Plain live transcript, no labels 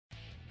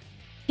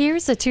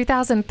Here's a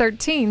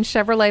 2013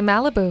 Chevrolet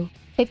Malibu.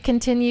 It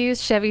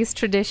continues Chevy's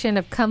tradition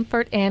of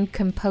comfort and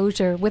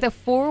composure with a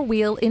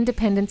four-wheel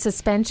independent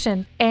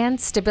suspension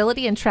and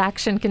stability and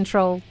traction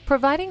control,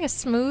 providing a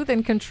smooth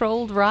and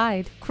controlled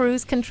ride.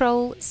 Cruise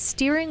control,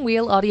 steering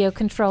wheel audio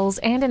controls,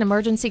 and an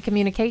emergency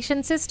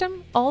communication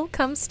system all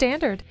come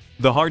standard.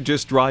 The hard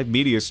disk drive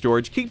media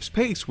storage keeps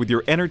pace with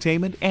your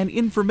entertainment and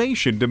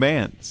information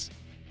demands.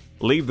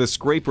 Leave the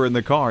scraper in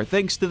the car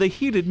thanks to the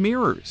heated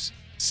mirrors.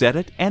 Set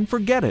it and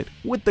forget it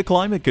with the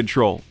climate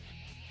control.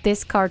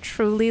 This car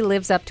truly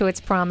lives up to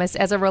its promise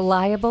as a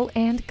reliable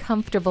and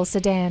comfortable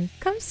sedan.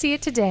 Come see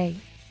it today.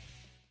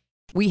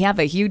 We have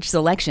a huge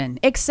selection,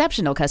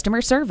 exceptional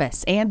customer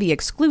service, and the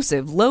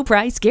exclusive low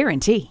price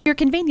guarantee. You're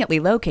conveniently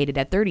located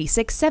at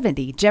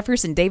 3670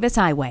 Jefferson Davis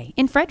Highway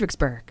in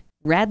Fredericksburg.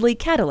 Radley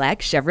Cadillac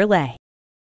Chevrolet.